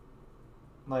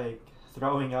 like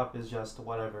throwing up is just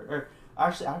whatever. Or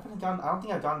actually, I don't think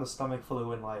I've gotten the stomach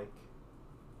flu in like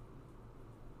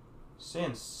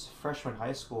since freshman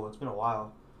high school. It's been a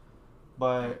while,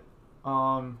 but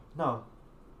no,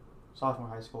 sophomore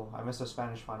high school. I missed a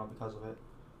Spanish final because of it.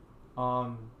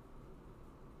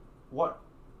 What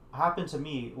happened to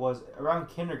me was around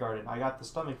kindergarten. I got the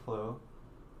stomach flu,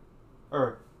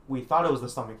 or we thought it was the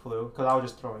stomach flu because I was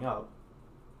just throwing up,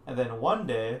 and then one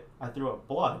day I threw up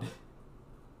blood.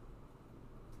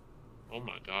 Oh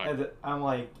my god. And I'm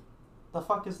like, the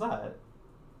fuck is that?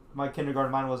 My kindergarten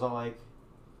mind was all like,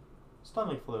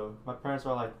 stomach flu. My parents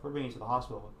were like, we're bringing you to the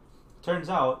hospital. Turns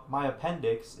out my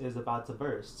appendix is about to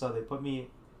burst, so they put me.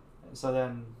 So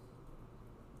then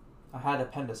I had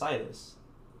appendicitis.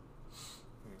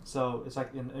 So it's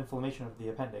like an inflammation of the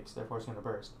appendix, therefore it's gonna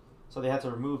burst. So they had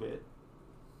to remove it.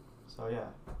 So yeah,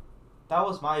 that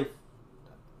was my.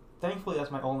 Thankfully,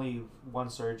 that's my only one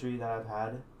surgery that I've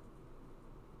had.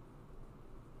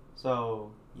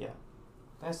 So yeah,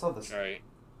 I still this. Alright.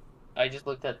 I just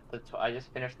looked at I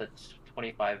just finished the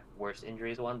 25 worst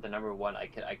injuries one. The number one, I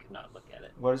could not look at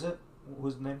it. What is it?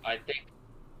 Who's the name? I think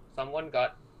someone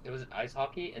got it was ice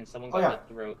hockey and someone Oh, got yeah.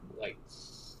 the throat like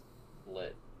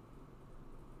split.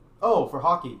 Oh, for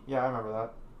hockey. Yeah, I remember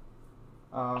that.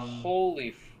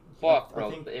 Holy fuck, I bro!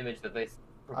 think The image that they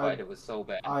provided was so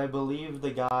bad. I believe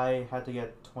the guy had to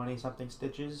get 20-something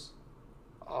stitches.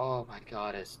 Oh my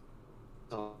god, it's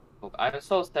so. I'm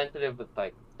so sensitive with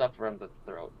like stuff around the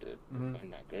throat, dude. Mhm. My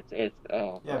neck. It's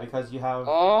oh. Yeah, because you have.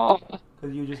 Oh.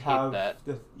 Because you just I hate have that.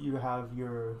 you have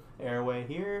your airway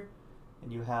here,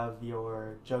 and you have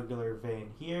your jugular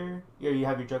vein here. You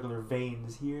have your jugular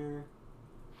veins here.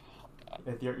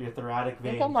 With your thoracic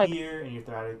vein I'm like- here and your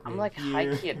thoracic vein I'm like here.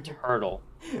 high key a turtle.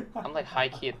 I'm like high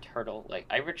key a turtle. Like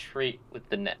I retreat with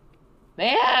the net.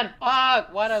 Man,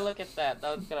 fuck! Why'd I look at that?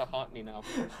 That was gonna haunt me now.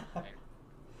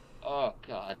 Oh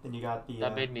god, Then you got the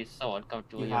that made me so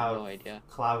uncomfortable. you You have have no idea.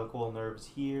 clavicle nerves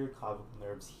here, clavicle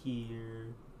nerves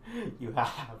here. You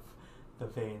have the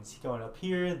veins going up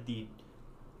here.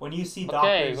 When you see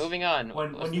Okay, doctors, moving on.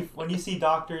 when you see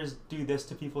doctors do this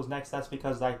to people's necks, that's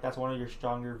because like that's one of your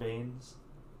stronger veins.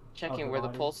 Checking of where the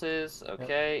the body. pulse is.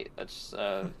 Okay, let's.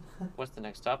 What's the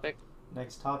next topic?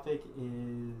 Next topic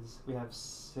is we have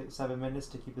 7 minutes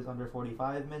to keep this under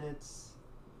 45 minutes.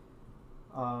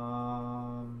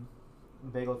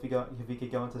 Bagel, if we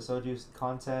could go into Soju's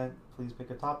content, please pick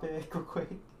a topic real quick.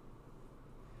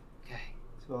 Okay.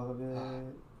 So,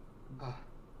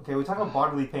 okay, we talked about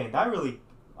bodily pain. I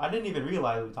didn't even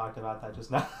realize we talked about that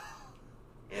just now.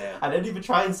 Yeah. I didn't even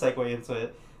try and segue into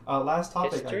it. Last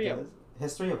topic, History I of- guess.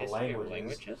 History of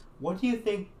languages. What do you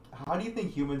think? How do you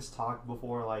think humans talked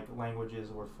before like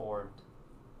languages were formed?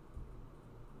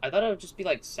 I thought it would just be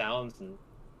like sounds and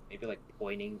maybe like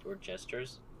pointing or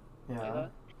gestures. Yeah, Like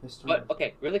that. history. But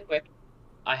okay, really quick,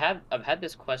 I've had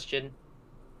this question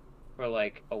for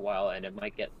like a while, and it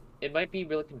might be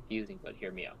really confusing, but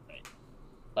hear me out, right?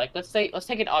 Like let's take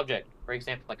an object, for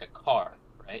example, like a car,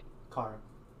 right? Car.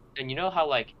 And you know how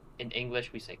like in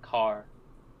English we say car,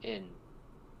 in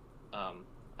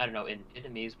I don't know, in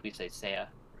Vietnamese we say xe,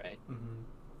 right? Mm-hmm.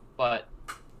 But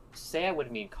xe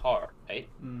would mean car, right?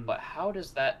 Mm. But how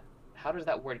does that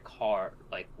word car,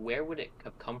 like where would it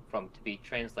have come from to be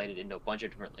translated into a bunch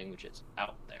of different languages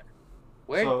out there?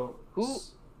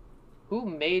 Who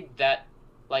made that?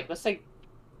 Like let's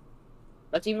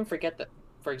even forget that.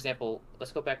 For example,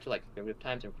 let's go back to like primitive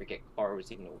times and forget car was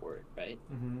even a word, right?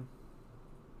 Mm-hmm.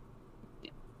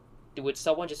 Would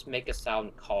someone just make a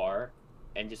sound car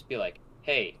and just be like,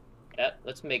 hey,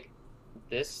 let's make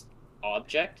this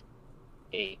object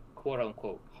a quote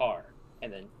unquote car,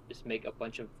 and then just make a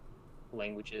bunch of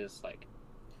languages like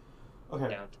Okay.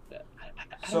 down to that? I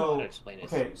don't know how to explain it.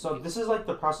 Okay, so this is like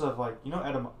the process of like you know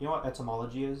what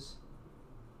etymology is?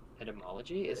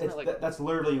 Etymology? Isn't it like that's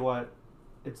literally what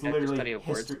it's Yeah, the study literally of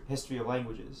words. history of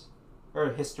languages or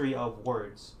history of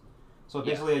words. So Yeah.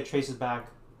 basically it traces back.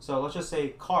 So let's just say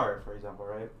car for example,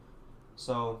 right?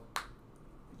 So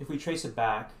if we trace it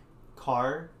back,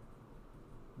 car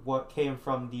what came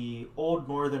from the old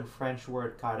northern French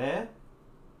word carré,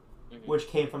 Mhm. which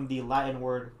came from the Latin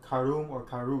word carum or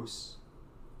carus,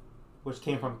 which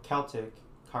came from Celtic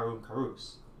carum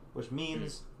carus, which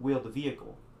means wheeled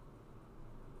vehicle.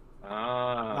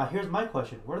 Now here's my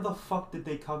question: where the fuck did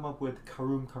they come up with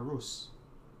carum carus?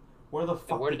 Where the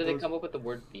fuck? Where did they those... come up with the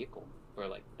word vehicle or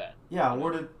like that? Yeah,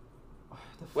 where did?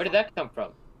 Where did that come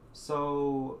from?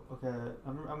 So okay,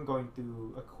 I'm going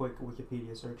through a quick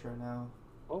Wikipedia search right now.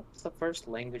 What was the first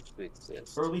language to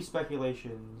exist? Early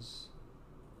speculations.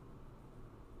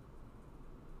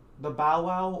 The Bow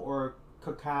Wow or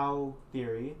Cacao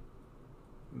theory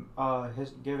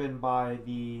given by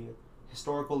the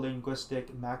historical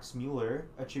linguistic Max Mueller,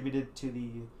 attributed to the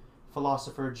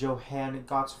philosopher Johann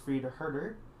Gottfried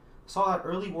Herder, saw that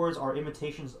early words are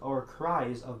imitations or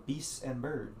cries of beasts and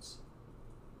birds.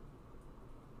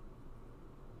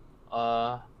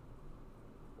 What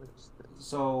is this?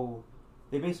 So,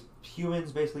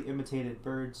 humans basically imitated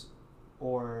birds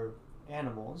or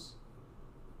animals.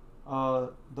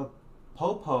 The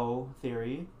Popo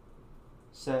theory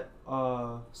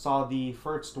saw the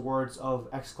first words of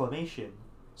exclamation,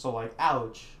 so like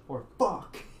ouch or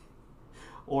fuck,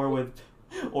 or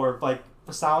like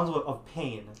sounds of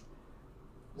pain. It's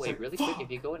Wait, like, really quick, fuck!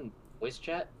 if you go in voice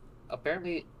chat,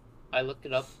 apparently I looked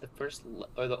it up,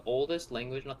 or the oldest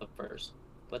language, not the first,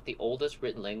 but the oldest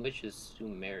written language is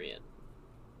Sumerian.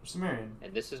 Sumerian.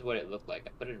 And this is what it looked like.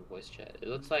 I put it in voice chat. It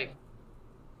looks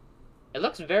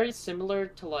very similar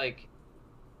to like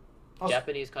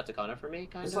Japanese katakana for me,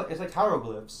 kind of. It's like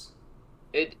hieroglyphs.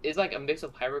 It is like a mix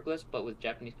of hieroglyphs, but with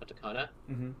Japanese katakana.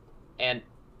 Mm-hmm. And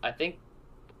I think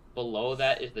below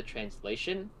that is the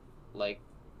translation. Like,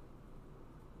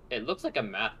 it looks like a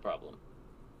math problem.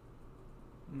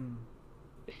 Mm.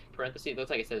 Parentheses, it looks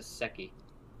like it says Seki.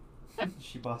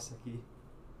 Shibaseki.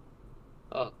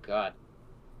 Oh God.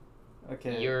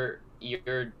 Okay. Your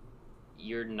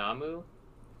Namu.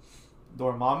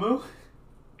 Dormammu?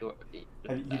 Dor-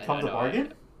 Have you I come to know,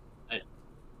 bargain? I-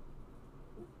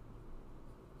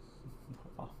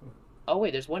 Dormammu. Oh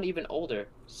wait, there's one even older.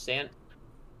 Sanskrit.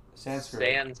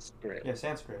 Sanskrit. Yeah,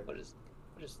 Sanskrit. What is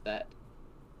that?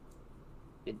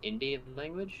 An Indian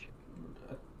language?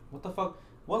 What the fuck?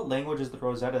 What language is the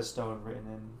Rosetta Stone written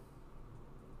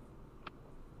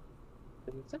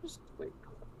in? Is that just wait,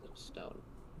 stone?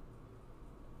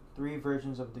 3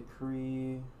 versions of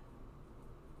decree.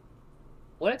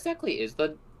 What exactly is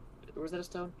the Rosetta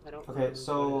Stone? I don't. Okay,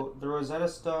 so the Rosetta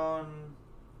Stone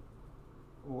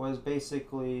was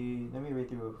basically. Let me read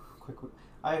through quick.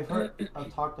 I've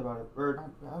talked about it, or not,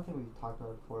 I don't think we've talked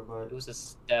about it before, but it was a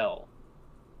stele,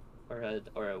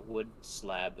 or a wood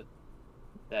slab.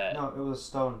 That no, it was a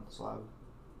stone slab.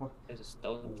 it was a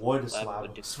stone Wood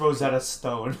slab. It's Rosetta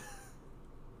Stone.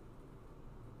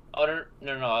 Oh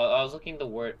no! I was looking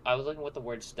what the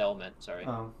word stele meant. Sorry.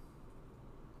 Oh.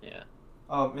 Yeah.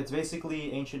 It's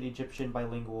basically ancient Egyptian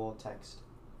bilingual text.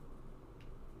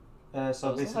 So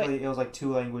So basically, it was like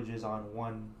 2 languages on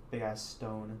one big ass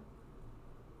stone.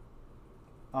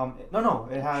 No,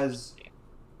 it has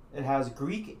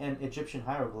Greek and Egyptian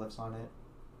hieroglyphs on it.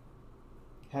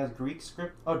 It has Greek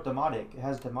script. Oh, Demotic. It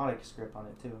has Demotic script on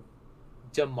it too.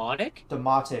 Demonic?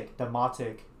 Demotic.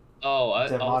 Oh, I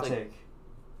was Demotic. like,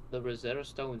 the Rosetta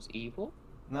Stone's evil?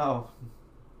 No.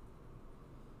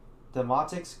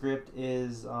 Demotic script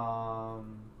is I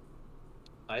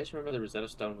just remember the Rosetta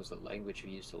Stone was the language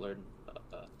we used to learn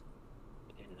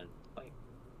in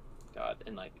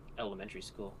in like elementary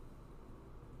school.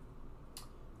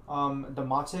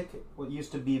 Demotic what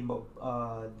used to be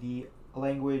the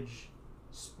language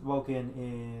spoken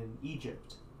in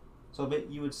Egypt. So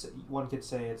one could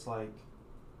say it's like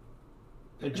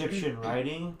Egyptian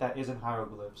writing that isn't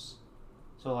hieroglyphs.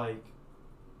 So like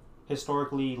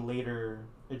historically later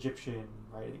Egyptian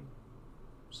writing.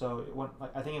 So it went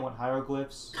I think it went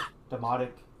hieroglyphs,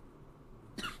 Demotic.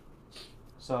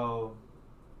 So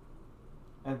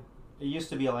and it used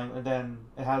to be a language, and then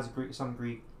it has some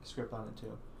Greek script on it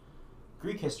too.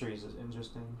 Greek history is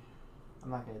interesting.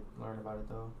 I'm not gonna learn about it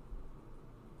though.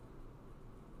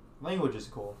 Language is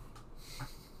cool.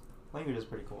 Language is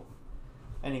pretty cool.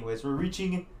 Anyways, we're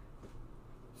reaching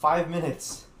 5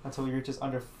 minutes until we reach just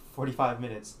under 45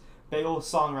 minutes. Bagel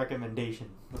song recommendation.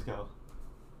 Let's go.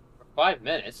 5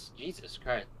 minutes? Jesus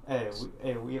Christ. Hey,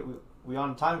 we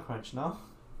on time crunch, no?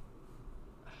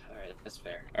 Alright, that's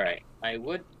fair. Alright. I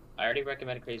already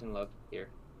recommended Crazy in Love here,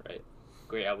 right?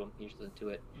 Great album. You should listen to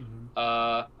it.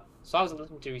 Mm-hmm. Songs I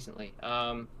listened to recently.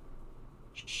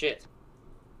 Shit.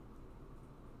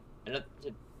 And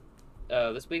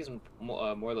this week is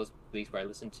more of those weeks where I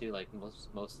listen to like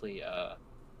mostly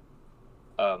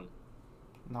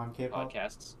Non-K-pop?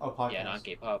 podcasts. Oh, podcasts. Yeah,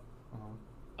 non-K-pop.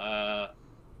 Uh-huh.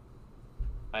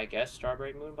 I guess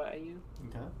Strawberry Moon by IU.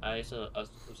 Okay. I was what I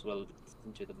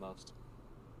listen to the most.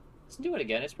 Listen to it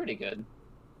again. It's pretty good.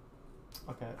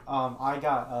 Okay. I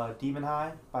got Demon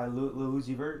High by Lil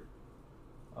Uzi Vert.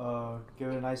 Give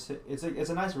it a nice. It's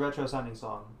a nice retro sounding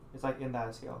song. It's like in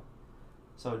that scale.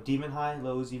 So Demon High,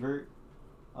 Lil Uzi Vert.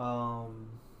 And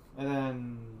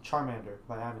then Charmander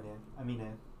by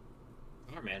Amine.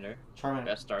 Charmander. Charmander.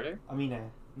 Best starter.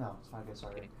 Amine. No, it's not a good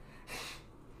starter. Okay.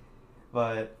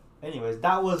 But Anyways,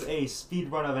 that was a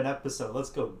speed run of an episode. Let's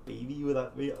go, baby. We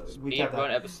kept Speedrun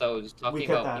that. episodes We talking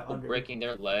kept about that people under. breaking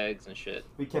their legs and shit.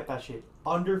 We kept that shit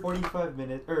under 45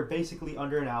 minutes, or basically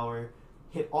under an hour.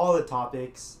 Hit all the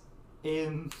topics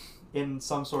in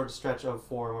some sort of stretch of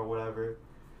form or whatever.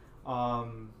 That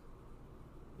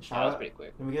was pretty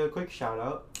quick. Let me get a quick shout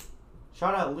out.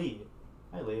 Shout out Lee.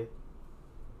 Hi Lee.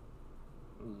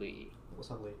 Lee.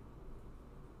 What's up,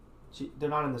 Lee? They're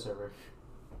not in the server.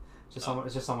 It's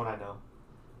just someone I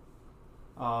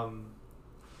know.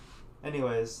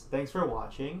 Anyways, thanks for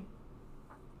watching.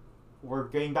 We're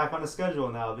getting back on a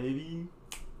schedule now, baby.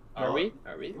 Are we?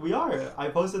 We are. I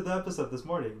posted the episode this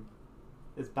morning.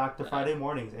 It's back to Friday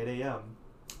mornings, 8 a.m.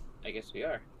 I guess we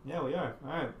are. Yeah, we are.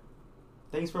 All right.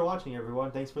 Thanks for watching,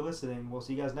 everyone. Thanks for listening. We'll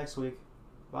see you guys next week.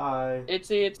 Bye.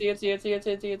 Itsy.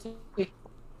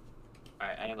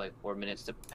 Alright, I have like 4 minutes to